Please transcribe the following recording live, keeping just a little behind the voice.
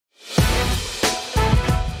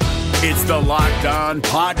It's the Locked On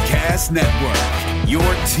Podcast Network, your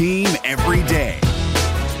team every day.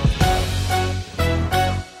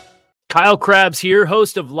 Kyle Krabs here,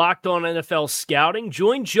 host of Locked On NFL Scouting.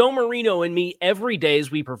 Join Joe Marino and me every day as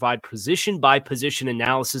we provide position-by-position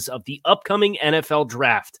analysis of the upcoming NFL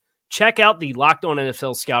Draft. Check out the Locked On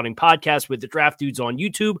NFL Scouting podcast with the Draft Dudes on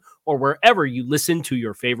YouTube or wherever you listen to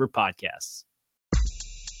your favorite podcasts.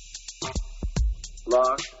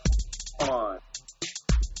 Locked On.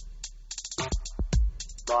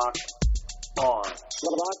 Locked On.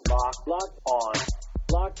 Locked On.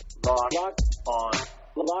 Locked On.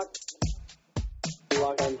 Locked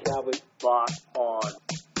On Cowboys. Locked On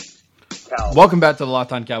Cowboys. Welcome back to the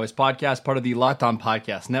Locked On Cowboys podcast, part of the Locked On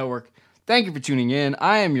Podcast Network. Thank you for tuning in.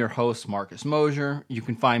 I am your host, Marcus Mosier. You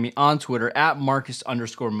can find me on Twitter at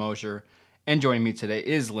Marcus_Mosier. And joining me today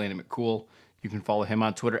is Landon McCool. You can follow him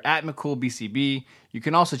on Twitter at McCoolBCB. You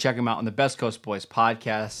can also check him out on the Best Coast Boys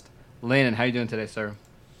podcast. Landon, how you doing today, sir?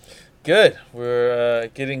 Good. We're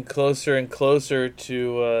getting closer and closer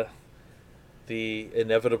to the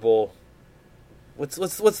inevitable. What's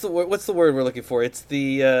the word we're looking for? It's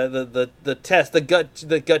the test, the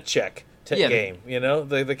gut check game. You know,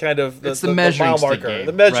 the kind of it's the measuring stick game,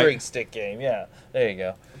 the measuring stick game. Yeah, there you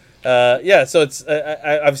go. So it's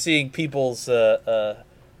I'm seeing people's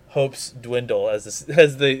hopes dwindle as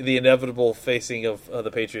the inevitable facing of the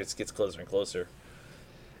Patriots gets closer and closer.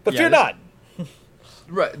 But fear not.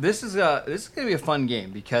 Right. This is going to be a fun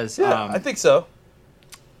game because I think so.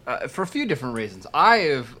 For a few different reasons. I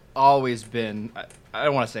have always been, I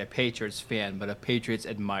don't want to say a Patriots fan, but a Patriots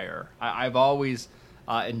admirer. I've always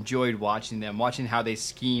enjoyed watching them, watching how they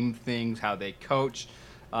scheme things, how they coach.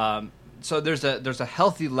 So there's a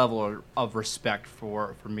healthy level of respect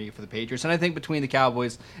for me for the Patriots, and I think between the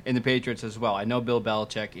Cowboys and the Patriots as well. I know Bill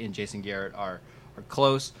Belichick and Jason Garrett are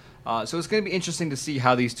close, so it's going to be interesting to see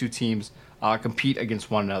how these two teams compete against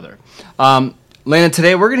one another. Landon,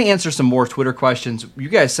 today we're going to answer some more Twitter questions. You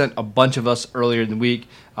guys sent a bunch of us earlier in the week.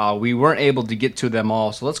 We weren't able to get to them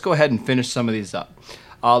all, so let's go ahead and finish some of these up.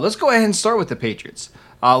 Let's go ahead and start with the Patriots.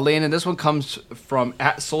 Landon, this one comes from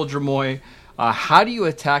 @SoldierMoy. How do you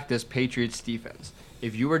attack this Patriots defense?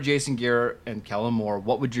 If you were Jason Garrett and Kellen Moore,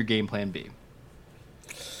 what would your game plan be?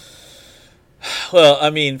 Well, I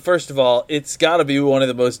mean, first of all, it's got to be one of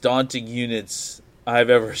the most daunting units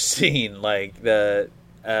I've ever seen. Like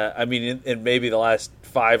in maybe the last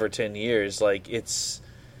 5 or 10 years, like it's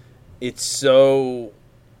so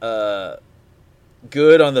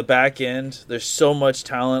good on the back end. There's so much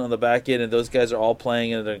talent on the back end, and those guys are all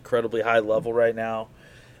playing at an incredibly high level right now.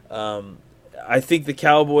 I think the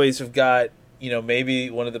Cowboys have got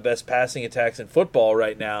maybe one of the best passing attacks in football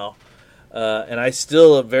right now, and I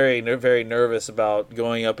still am very very nervous about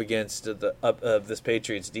going up against this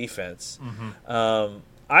Patriots defense. Mm-hmm.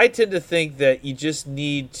 I tend to think that you just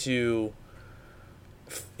need to,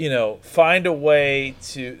 find a way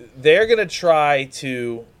to. They're going to try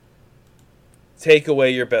to take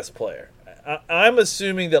away your best player. I'm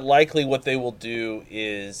assuming that likely what they will do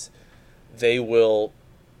is they will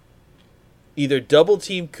either double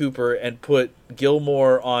team Cooper and put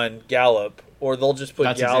Gilmore on Gallup, or they'll just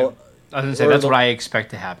put Gallup. I was going to say that's what I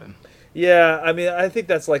expect to happen. Yeah, I mean, I think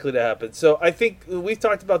that's likely to happen. So I think we've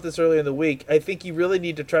talked about this earlier in the week. I think you really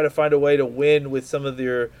need to try to find a way to win with some of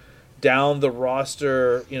your down the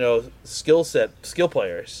roster, skill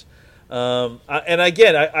players. And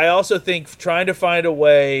again, I also think trying to find a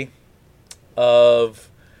way of,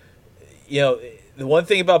 the one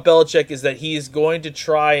thing about Belichick is that he is going to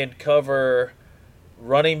try and cover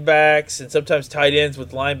running backs and sometimes tight ends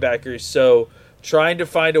with linebackers. So trying to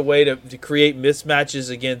find a way to create mismatches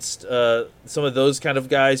against some of those kind of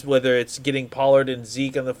guys, whether it's getting Pollard and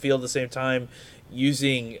Zeke on the field at the same time,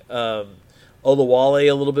 using Olawale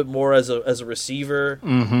a little bit more as a receiver.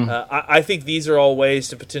 Mm-hmm. I think these are all ways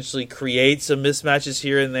to potentially create some mismatches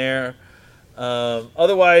here and there.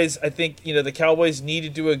 Otherwise, I think the Cowboys need to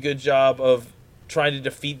do a good job of trying to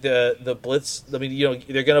defeat the blitz. I mean,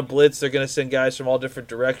 they're going to blitz. They're going to send guys from all different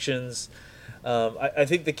directions. I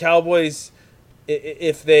think the Cowboys,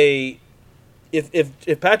 if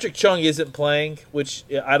Patrick Chung isn't playing, which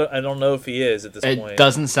I don't know if he is at this point. It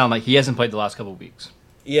doesn't sound like he hasn't played the last couple of weeks.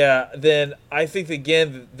 Yeah, then I think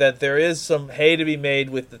again that there is some hay to be made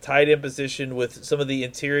with the tight end position, with some of the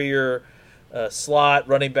interior slot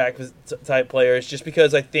running back type players, just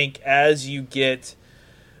because I think as you get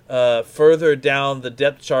further down the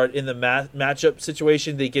depth chart in the matchup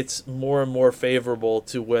situation, that gets more and more favorable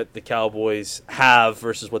to what the Cowboys have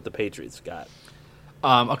versus what the Patriots got.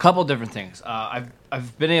 A couple different things.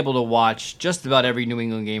 I've been able to watch just about every New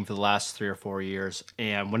England game for the last 3 or 4 years,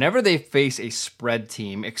 and whenever they face a spread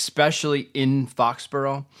team, especially in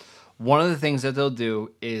Foxborough, one of the things that they'll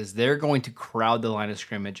do is they're going to crowd the line of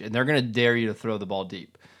scrimmage, and they're going to dare you to throw the ball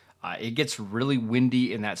deep. It gets really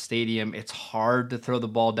windy in that stadium. It's hard to throw the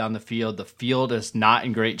ball down the field. The field is not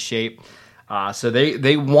in great shape, so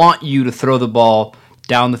they want you to throw the ball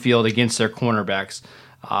down the field against their cornerbacks.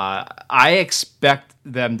 I expect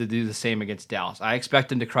them to do the same against Dallas. I expect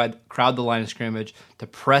them to crowd the line of scrimmage, to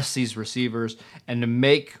press these receivers, and to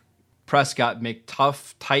make Prescott make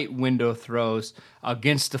tough, tight window throws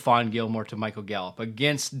against Stephon Gilmore to Michael Gallup,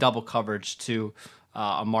 against double coverage to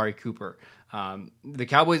Amari Cooper. The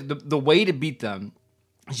Cowboys, the way to beat them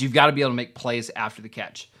is you've got to be able to make plays after the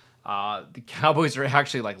catch. The Cowboys are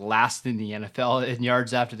actually like last in the NFL in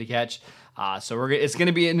yards after the catch. So it's going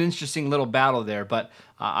to be an interesting little battle there, but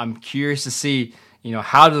I'm curious to see,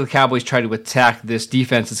 how do the Cowboys try to attack this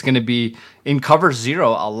defense? It's going to be in cover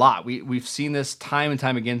zero a lot. We've seen this time and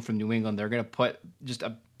time again from New England. They're going to put just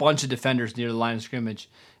a bunch of defenders near the line of scrimmage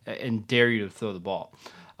and dare you to throw the ball.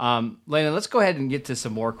 Landon, let's go ahead and get to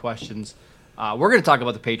some more questions. We're going to talk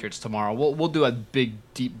about the Patriots tomorrow. We'll do a big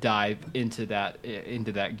deep dive into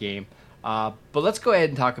that game. But let's go ahead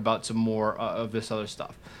and talk about some more of this other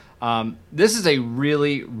stuff. This is a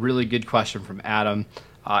really, really good question from Adam.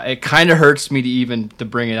 It kind of hurts me to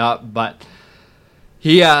bring it up, but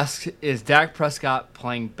he asks, is Dak Prescott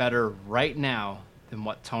playing better right now than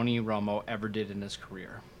what Tony Romo ever did in his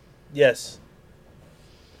career? Yes.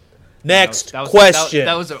 Next question.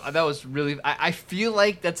 That was really. I feel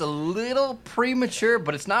like that's a little premature,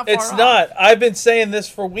 but it's not far off. It's not. I've been saying this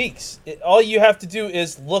for weeks. All you have to do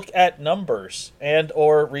is look at numbers and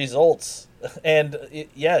or results. And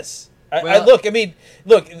yes, look.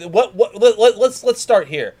 Let's start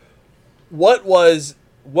here. What was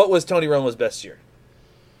Tony Romo's best year?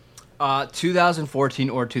 2014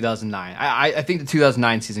 or 2009. I think the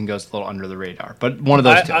 2009 season goes a little under the radar, but one of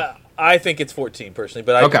those two. I think it's 14 personally,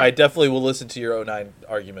 but I definitely will listen to your 09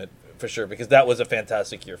 argument for sure because that was a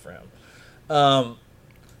fantastic year for him.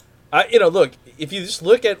 Look, if you just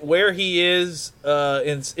look at where he is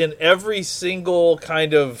in every single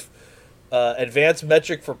kind of advanced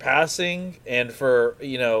metric for passing and for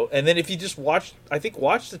and then if you just watch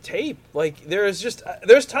the tape, like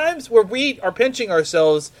there's times where we are pinching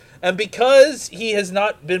ourselves, and because he has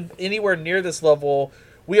not been anywhere near this level,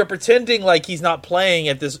 we are pretending like he's not playing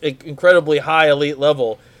at this incredibly high elite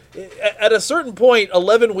level. At a certain point,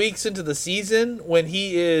 11 weeks into the season, when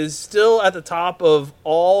he is still at the top of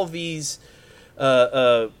all these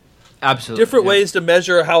absolutely different ways to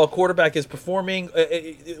measure how a quarterback is performing,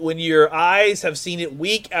 when your eyes have seen it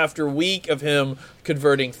week after week of him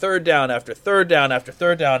converting third down after third down after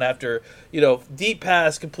third down after deep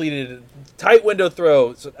pass completed, tight window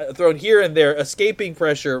throws thrown here and there, escaping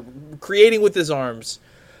pressure, creating with his arms.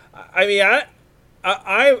 I mean,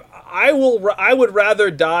 I would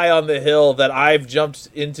rather die on the hill that I've jumped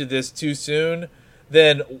into this too soon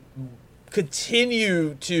than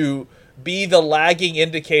continue to be the lagging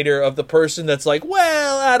indicator of the person that's like,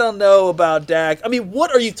 well, I don't know about Dak. I mean,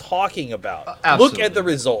 what are you talking about? Look at the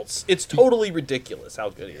results. It's totally ridiculous how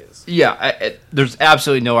good he is. Yeah, there's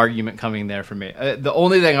absolutely no argument coming there for me. The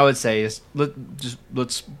only thing I would say is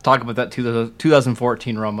let's talk about that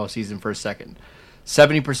 2014 Romo season for a second.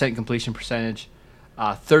 70% completion percentage,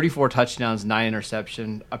 34 touchdowns, 9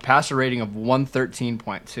 interceptions, a passer rating of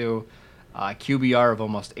 113.2, QBR of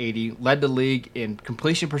almost 80, led the league in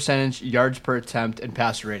completion percentage, yards per attempt, and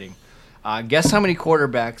passer rating. Guess how many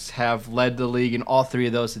quarterbacks have led the league in all three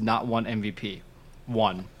of those and not won MVP?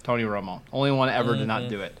 One, Tony Romo. Only one ever to not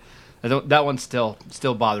do it. That one still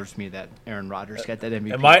bothers me that Aaron Rodgers got that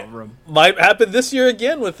MVP over him. Might happen this year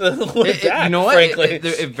again with Dak, you know what? Frankly.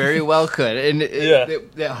 It very well could, and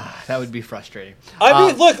that would be frustrating. I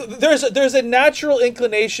mean, look, there's a natural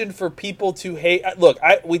inclination for people to hate. Look,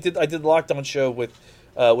 I did the Lockdown show with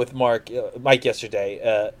Mike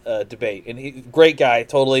yesterday, debate, and great guy,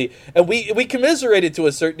 totally, and we commiserated to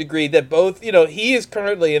a certain degree that both he is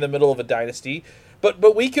currently in the middle of a dynasty,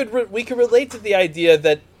 but we could relate to the idea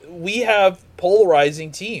that we have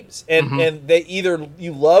polarizing teams, and they either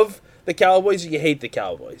you love the Cowboys or you hate the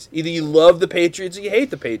Cowboys. Either you love the Patriots or you hate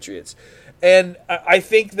the Patriots. And I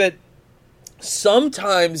think that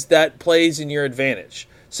sometimes that plays in your advantage.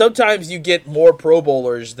 Sometimes you get more Pro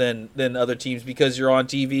Bowlers than other teams because you're on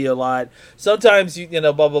TV a lot. Sometimes you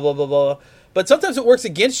blah blah blah blah blah. But sometimes it works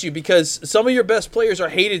against you because some of your best players are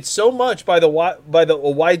hated so much by the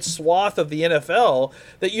wide swath of the NFL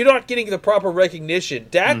that you're not getting the proper recognition.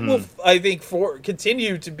 Dak will, I think,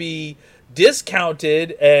 continue to be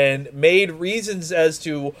discounted and made reasons as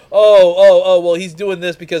to, well, he's doing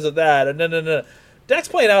this because of that. No. Dak's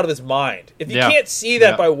playing out of his mind. If you can't see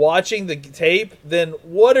that by watching the tape, then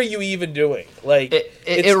what are you even doing? Like,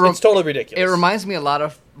 it's totally ridiculous. It reminds me a lot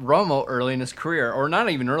of Romo early in his career, or not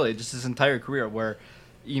even early, just his entire career, where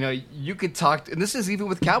you could talk, and this is even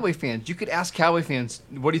with Cowboy fans. You could ask Cowboy fans,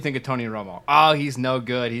 "What do you think of Tony Romo?" "Oh, he's no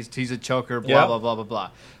good. He's a choker." Blah blah blah blah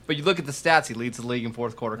blah. But you look at the stats; he leads the league in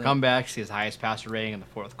fourth quarter comebacks. He has highest passer rating in the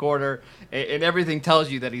fourth quarter, and everything tells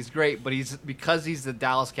you that he's great. But because he's the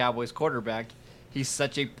Dallas Cowboys quarterback, he's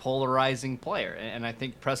such a polarizing player, and I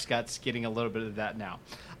think Prescott's getting a little bit of that now.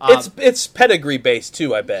 It's pedigree based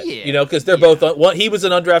too, I bet. Yeah, because they're both. He was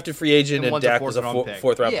an undrafted free agent, and Dak was a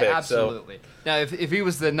fourth round pick. Absolutely. So. Now, if he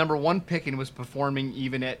was the number one pick and was performing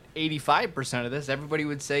even at 85% of this, everybody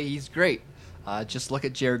would say he's great. Just look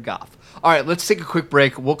at Jared Goff. All right, let's take a quick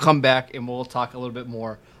break. We'll come back and we'll talk a little bit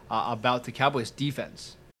more about the Cowboys'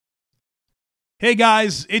 defense. Hey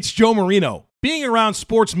guys, it's Joe Marino. Being around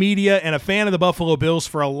sports media and a fan of the Buffalo Bills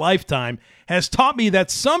for a lifetime has taught me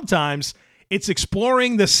that sometimes it's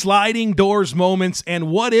exploring the sliding doors moments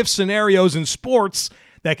and what-if scenarios in sports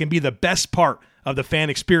that can be the best part of the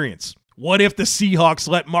fan experience. What if the Seahawks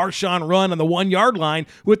let Marshawn run on the 1-yard line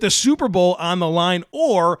with the Super Bowl on the line?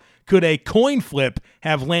 Or could a coin flip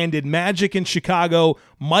have landed Magic in Chicago,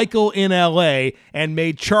 Michael in L.A., and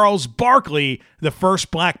made Charles Barkley the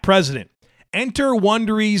first black president? Enter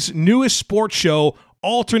Wondery's newest sports show,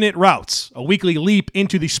 Alternate Routes, a weekly leap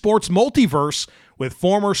into the sports multiverse with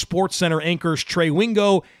former SportsCenter anchors Trey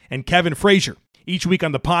Wingo and Kevin Frazier. Each week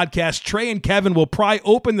on the podcast, Trey and Kevin will pry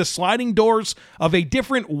open the sliding doors of a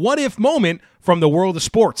different what-if moment from the world of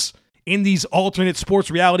sports. In these alternate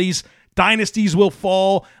sports realities, dynasties will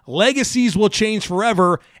fall, legacies will change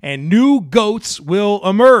forever, and new GOATs will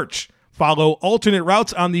emerge. Follow Alternate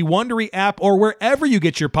Routes on the Wondery app or wherever you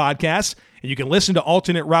get your podcasts, and you can listen to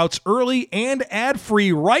Alternate Routes early and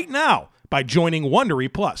ad-free right now by joining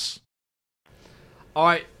Wondery Plus. All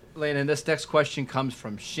right, Landon, this next question comes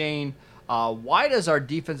from Shane. Why does our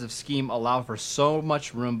defensive scheme allow for so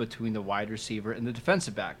much room between the wide receiver and the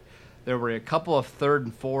defensive back? There were a couple of 3rd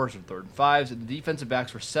and 4s or 3rd and 5s, and the defensive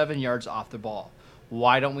backs were 7 yards off the ball.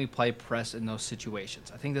 Why don't we play press in those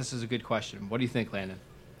situations? I think this is a good question. What do you think, Landon?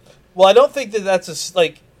 Well, I don't think that's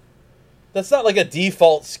not like a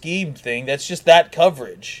default scheme thing. That's just that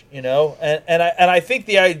coverage, And I think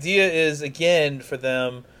the idea is, again, for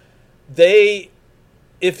them,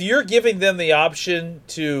 if you're giving them the option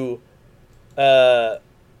to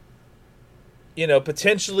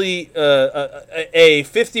potentially a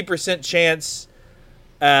 50% chance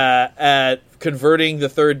at converting the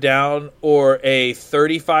third down, or a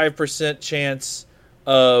 35% chance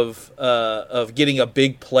of getting a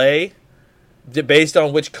big play based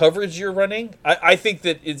on which coverage you're running. I think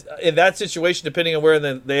that in that situation, depending on where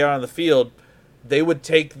they are on the field, they would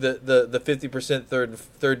take the 50%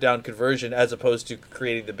 third down conversion as opposed to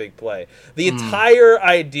creating the big play. The entire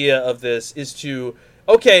idea of this is to,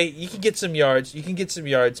 okay, you can get some yards,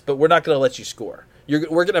 but we're not going to let you score.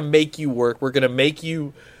 We're going to make you work. We're going to make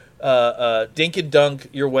you dink and dunk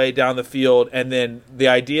your way down the field, and then the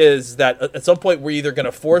idea is that at some point we're either going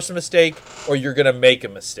to force a mistake or you're going to make a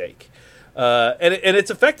mistake. And it's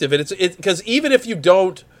effective. And it's because even if you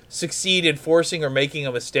don't succeed in forcing or making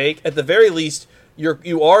a mistake, at the very least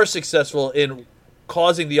you are successful in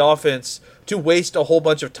causing the offense to waste a whole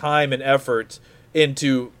bunch of time and effort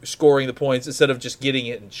into scoring the points instead of just getting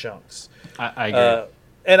it in chunks. I agree.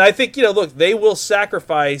 And I think, look, they will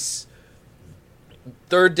sacrifice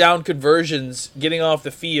third down conversions getting off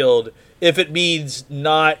the field if it means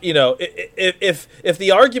not, if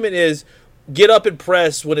the argument is get up and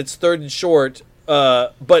press when it's 3rd and short,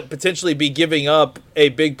 but potentially be giving up a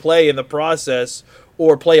big play in the process,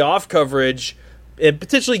 or play off coverage and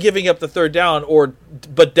potentially giving up the third down,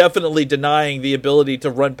 but definitely denying the ability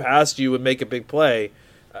to run past you and make a big play.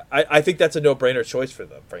 I think that's a no-brainer choice for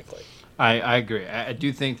them, frankly. I agree. I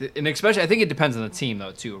do think that, and especially I think it depends on the team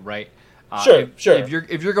though too, right? Sure. If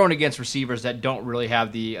you're going against receivers that don't really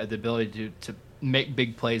have the ability to make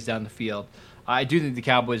big plays down the field, I do think the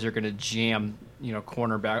Cowboys are going to jam,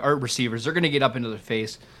 cornerback or receivers. They're going to get up into their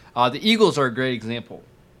face. The Eagles are a great example.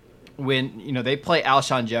 When they play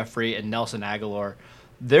Alshon Jeffrey and Nelson Aguilar,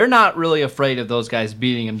 they're not really afraid of those guys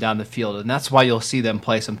beating them down the field, and that's why you'll see them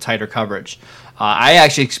play some tighter coverage. I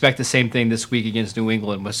actually expect the same thing this week against New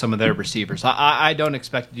England with some of their receivers. I don't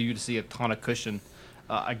expect you to see a ton of cushion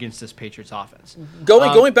against this Patriots offense.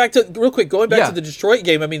 Going back to the Detroit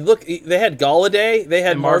game. I mean, look, they had Galladay, they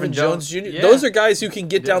had And Marvin Jones Jr. Yeah. Those are guys who can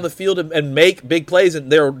get down the field and make big plays,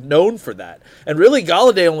 and they're known for that. And really,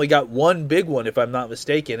 Galladay only got one big one, if I'm not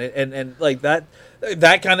mistaken. And like that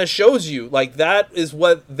kind of shows you, like, that is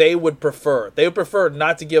what they would prefer. They would prefer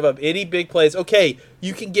not to give up any big plays. Okay,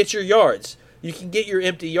 you can get your yards. You can get your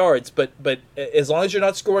empty yards, but as long as you're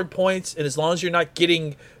not scoring points and as long as you're not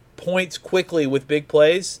getting points quickly with big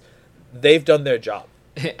plays, they've done their job.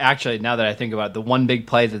 Actually, now that I think about it, the one big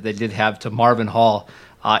play that they did have to Marvin Hall,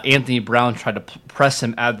 Anthony Brown tried to press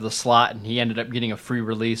him out of the slot, and he ended up getting a free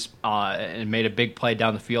release and made a big play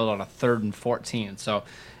down the field on a 3rd and 14. So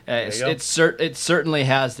it certainly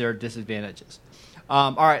has their disadvantages.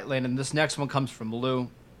 All right, Landon, this next one comes from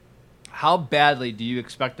Lou. How badly do you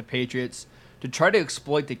expect the Patriots to try to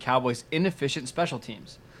exploit the Cowboys' inefficient special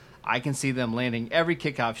teams? I can see them landing every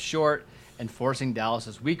kickoff short and forcing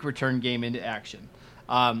Dallas's weak return game into action.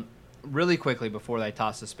 Really quickly before I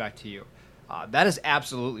toss this back to you, that is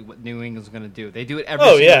absolutely what New England's going to do. They do it every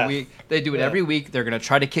single week. They do it every week. They're going to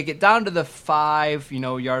try to kick it down to the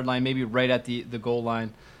 5-yard line, maybe right at the goal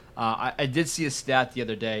line. I did see a stat the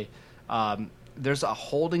other day. There's a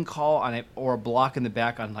holding call on it or a block in the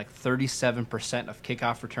back on like 37% of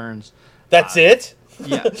kickoff returns. That's it?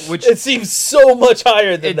 Yeah, which it seems so much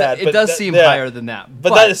higher than that. It does seem higher than that.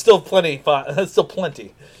 But that is still plenty. That's still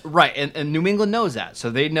plenty. Right, and New England knows that. So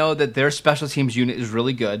they know that their special teams unit is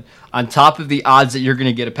really good, on top of the odds that you're going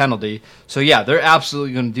to get a penalty. So, yeah, they're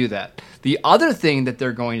absolutely going to do that. The other thing that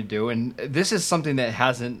they're going to do, and this is something that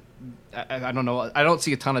hasn't – I don't know. I don't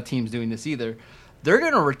see a ton of teams doing this either. They're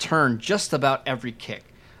going to return just about every kick.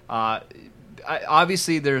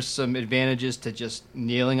 Obviously, there's some advantages to just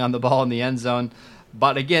kneeling on the ball in the end zone.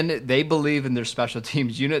 But again, they believe in their special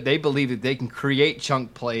teams unit. They believe that they can create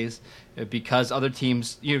chunk plays because other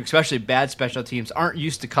teams, especially bad special teams, aren't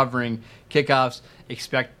used to covering kickoffs.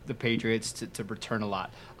 Expect the Patriots to return a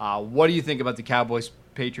lot. What do you think about the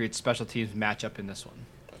Cowboys-Patriots special teams matchup in this one?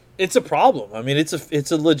 It's a problem. I mean,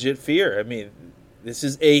 it's a legit fear. I mean, this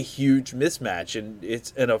is a huge mismatch, and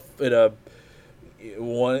it's in a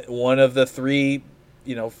one of the three,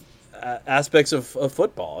 aspects of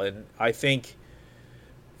football. And I think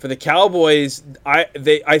for the Cowboys,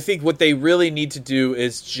 I think what they really need to do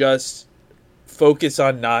is just focus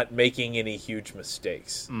on not making any huge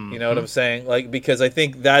mistakes. Mm-hmm. You know what I'm saying? Because I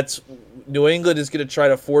think that's New England is going to try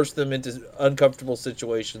to force them into uncomfortable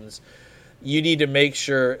situations. You need to make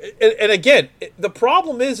sure, and again, the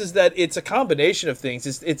problem is that it's a combination of things.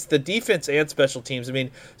 It's the defense and special teams. I mean,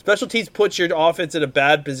 special teams puts your offense in a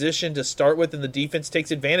bad position to start with, and the defense takes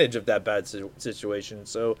advantage of that bad situation.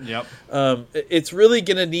 So, it's really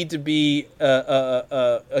going to need to be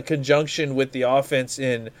a conjunction with the offense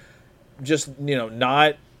in just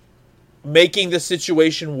not making the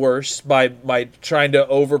situation worse by trying to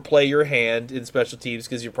overplay your hand in special teams,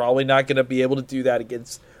 because you're probably not going to be able to do that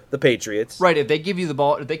against the Patriots. Right, if they give you the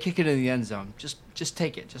ball, if they kick it in the end zone, just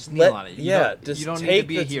take it. Just kneel on it. You don't need to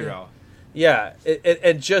be a hero. Yeah,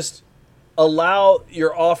 and just allow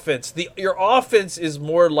your offense. Your offense is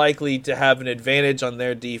more likely to have an advantage on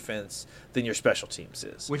their defense than your special teams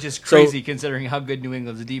is. Which is crazy considering how good New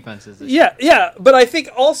England's defense is. Yeah, but I think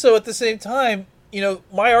also at the same time,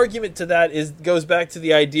 my argument to that goes back to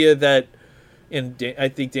the idea that, and I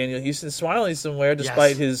think Daniel Houston's smiling somewhere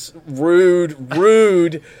despite his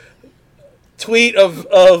rude tweet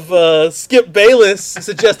of Skip Bayless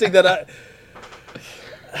suggesting that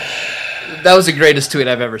that was the greatest tweet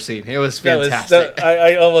I've ever seen. It was fantastic.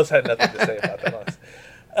 I almost had nothing to say about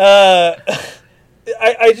that.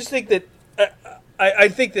 I just think that I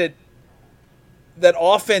think that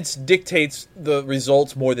offense dictates the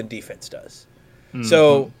results more than defense does. Mm-hmm.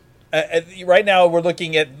 So. Right now, we're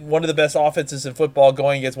looking at one of the best offenses in football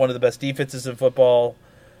going against one of the best defenses in football,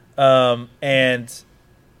 and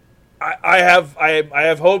I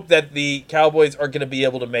have hope that the Cowboys are going to be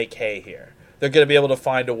able to make hay here. They're going to be able to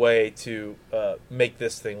find a way to make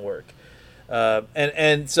this thing work, but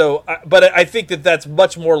I think that's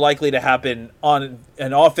much more likely to happen on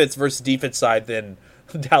an offense versus defense side than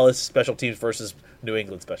Dallas special teams versus New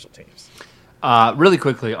England special teams. Really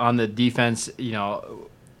quickly on the defense,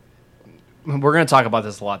 we're going to talk about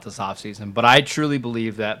this a lot this offseason, but I truly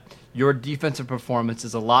believe that your defensive performance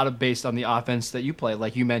is a lot based on the offense that you play,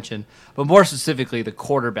 like you mentioned, but more specifically the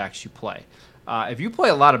quarterbacks you play. If you play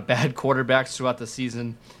a lot of bad quarterbacks throughout the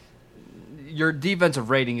season, your defensive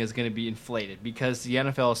rating is going to be inflated because the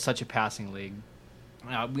NFL is such a passing league.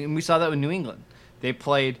 We saw that with New England. They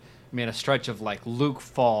played a stretch of like Luke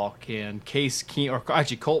Falk and Case Keenum, or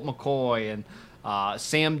actually Colt McCoy and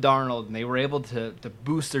Sam Darnold, and they were able to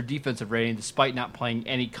boost their defensive rating despite not playing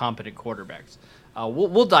any competent quarterbacks.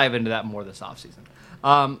 We'll dive into that more this offseason.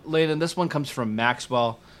 Landon, this one comes from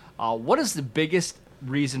Maxwell. What is the biggest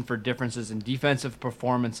reason for differences in defensive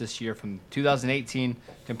performance this year from 2018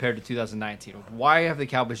 compared to 2019? Why have the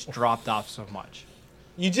Cowboys dropped off so much?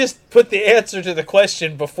 You just put the answer to the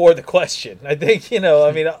question before the question. I think,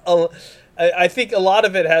 I think a lot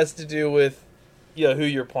of it has to do with, who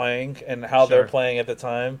you're playing and how they're playing at the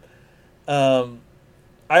time.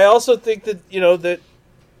 I also think that, that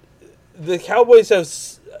the Cowboys have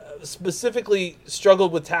specifically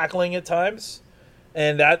struggled with tackling at times,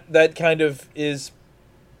 and that kind of is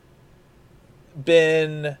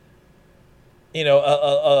been,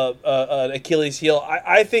 an Achilles heel.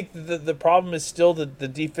 I think the problem is still the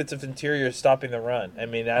defensive interior stopping the run. I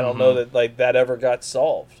mean, I don't know that that ever got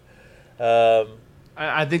solved.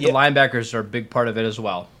 I think the linebackers are a big part of it as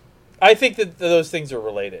well. I think that those things are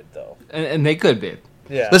related, though, and they could be.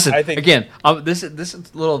 Yeah. Listen, I think, again, this is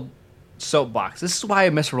a little soapbox. This is why I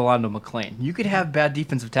miss Rolando McClain. You could have bad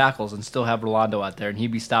defensive tackles and still have Rolando out there, and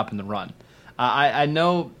he'd be stopping the run. I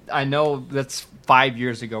know that's 5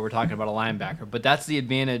 years ago we're talking about a linebacker, but that's the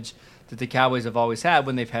advantage that the Cowboys have always had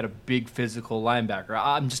when they've had a big physical linebacker.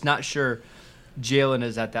 I'm just not sure Jalen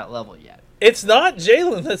is at that level yet. It's not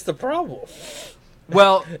Jalen that's the problem.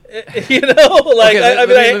 Well, let me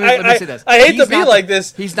say this. I hate to be like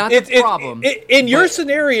this. He's not the problem. In your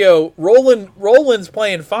scenario, Roland's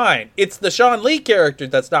playing fine. It's the Sean Lee character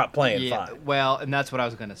that's not playing fine. Well, and that's what I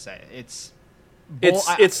was going to say. Both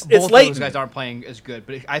Leighton. Leighton. Those guys aren't playing as good,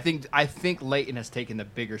 but I think Leighton has taken the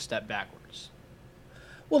bigger step backwards.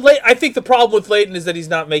 Well, I think the problem with Leighton is that he's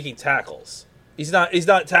not making tackles. He's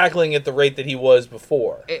not tackling at the rate that he was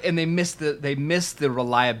before. And they missed the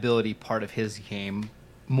reliability part of his game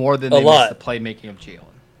more than they missed the playmaking of Jalen.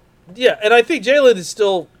 Yeah, and I think Jalen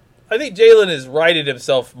has righted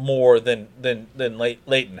himself more than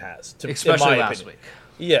Leighton has, especially last week.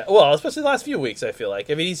 Yeah, well, especially the last few weeks. I feel like.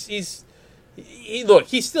 I mean, he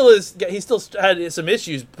still had some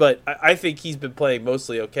issues, but I think he's been playing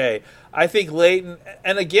mostly okay. I think Leighton,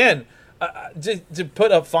 and again, to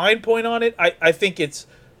put a fine point on it, I think it's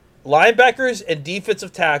linebackers and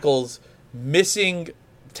defensive tackles missing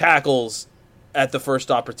tackles at the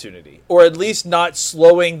first opportunity, or at least not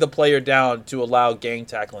slowing the player down to allow gang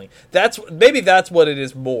tackling. That's what it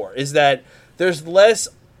is more, is that there's less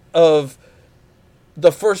of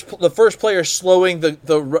the first player slowing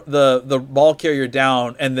the ball carrier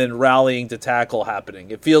down and then rallying to tackle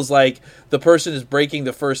happening. It feels like the person is breaking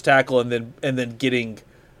the first tackle and then getting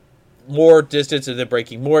more distance and then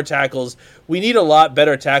breaking more tackles. We need a lot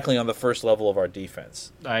better tackling on the first level of our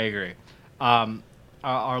defense. I agree.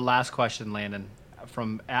 Our last question, Landon,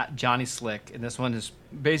 from @Johnny Slick, and this one is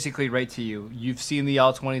basically right to you. You've seen the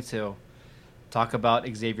All-22. Talk about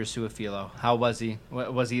Xavier Su'a-Filo. How was he?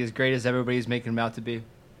 Was he as great as everybody's making him out to be?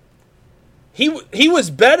 He was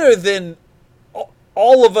better than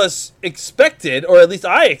all of us expected, or at least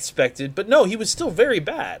I expected. But no, he was still very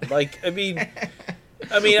bad. Watch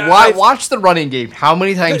the running game. How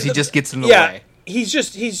many times he just gets in the way? He's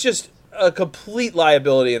just a complete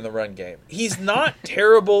liability in the run game. He's not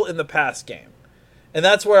terrible in the pass game, and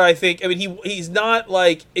that's where I think. I mean, he's not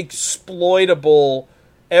like exploitable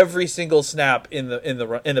every single snap in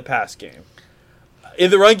the pass game.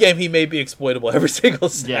 In the run game, he may be exploitable every single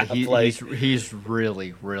snap. Yeah, he's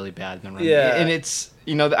really, really bad in the run game. And it's,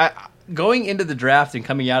 going into the draft and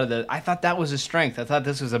coming out of it, I thought that was his strength. I thought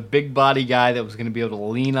this was a big body guy that was going to be able to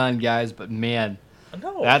lean on guys, but man,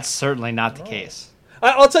 that's certainly not the case.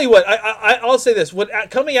 I'll tell you what, I'll say this.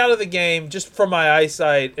 Coming out of the game, just from my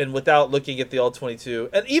eyesight and without looking at the All-22,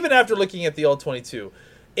 and even after looking at the All-22,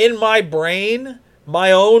 in my brain,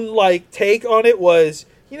 my own take on it was,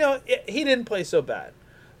 he didn't play so bad.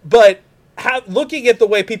 But looking at the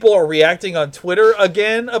way people are reacting on Twitter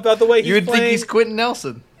again about the way he's playing, you would think he's Quentin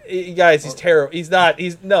Nelson. Guys, he's terrible. He's not.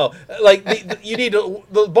 The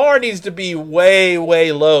bar needs to be way,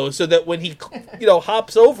 way low so that when he,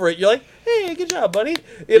 hops over it, you're like, hey, good job, buddy.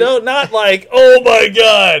 Not like, oh my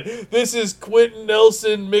God, this is Quentin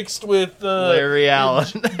Nelson mixed with Larry Allen,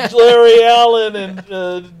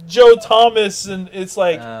 and Joe Thomas, and it's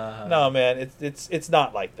like, no, man, it's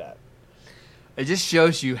not like that. It just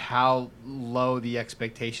shows you how low the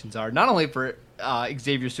expectations are, not only for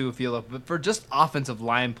Xavier Su'a-Filo, but for just offensive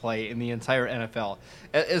line play in the entire NFL.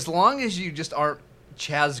 As long as you just aren't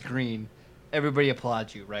Chaz Green, everybody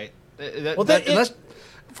applauds you, right?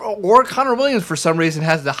 Or Connor Williams, for some reason,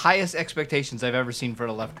 has the highest expectations I've ever seen for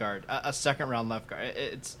a left guard, a second-round left guard.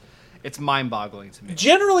 It's mind-boggling to me.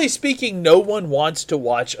 Generally speaking, no one wants to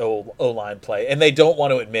watch O-line play, and they don't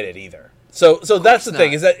want to admit it either. So that's the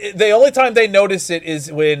thing, is that the only time they notice it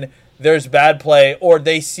is when there's bad play or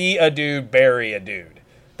they see a dude bury a dude.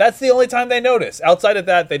 That's the only time they notice. Outside of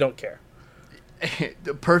that, they don't care.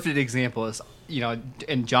 The perfect example is,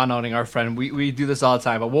 and John Owning, our friend, we do this all the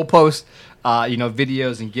time, but we'll post,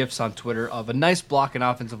 videos and GIFs on Twitter of a nice block an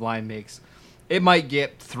offensive line makes. It might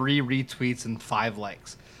get 3 retweets and 5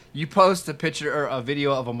 likes. You post a picture or a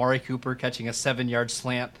video of Amari Cooper catching a 7-yard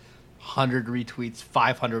slant, 100 retweets,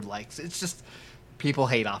 500 likes. It's just, people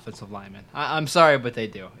hate offensive linemen. I'm sorry, but they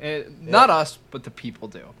do. Not us, but the people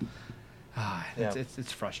do.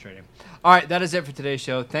 It's frustrating. All right, that is it for today's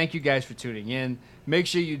show. Thank you guys for tuning in. Make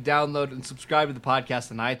sure you download and subscribe to the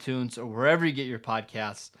podcast on iTunes or wherever you get your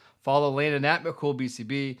podcasts. Follow Landon at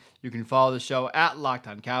McCoolBCB. You can follow the show at Locked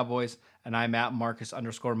On Cowboys, and I'm at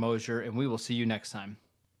Marcus_Mosier, and we will see you next time.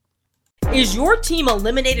 Is your team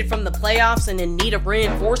eliminated from the playoffs and in need of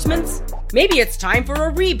reinforcements? Maybe it's time for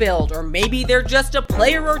a rebuild, or maybe they're just a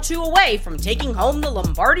player or two away from taking home the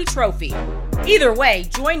Lombardi Trophy. Either way,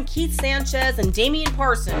 join Keith Sanchez and Damian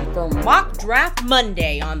Parson for Mock Draft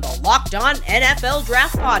Monday on the Locked On NFL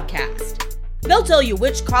Draft Podcast. They'll tell you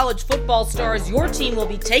which college football stars your team will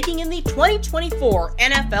be taking in the 2024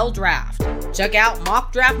 NFL Draft. Check out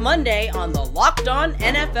Mock Draft Monday on the Locked On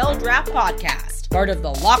NFL Draft Podcast, part of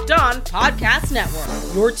the Locked On Podcast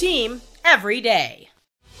Network, your team every day.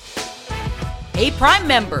 Hey, Prime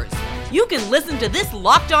members, you can listen to this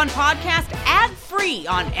Locked On podcast ad-free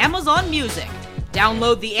on Amazon Music.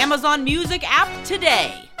 Download the Amazon Music app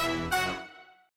today.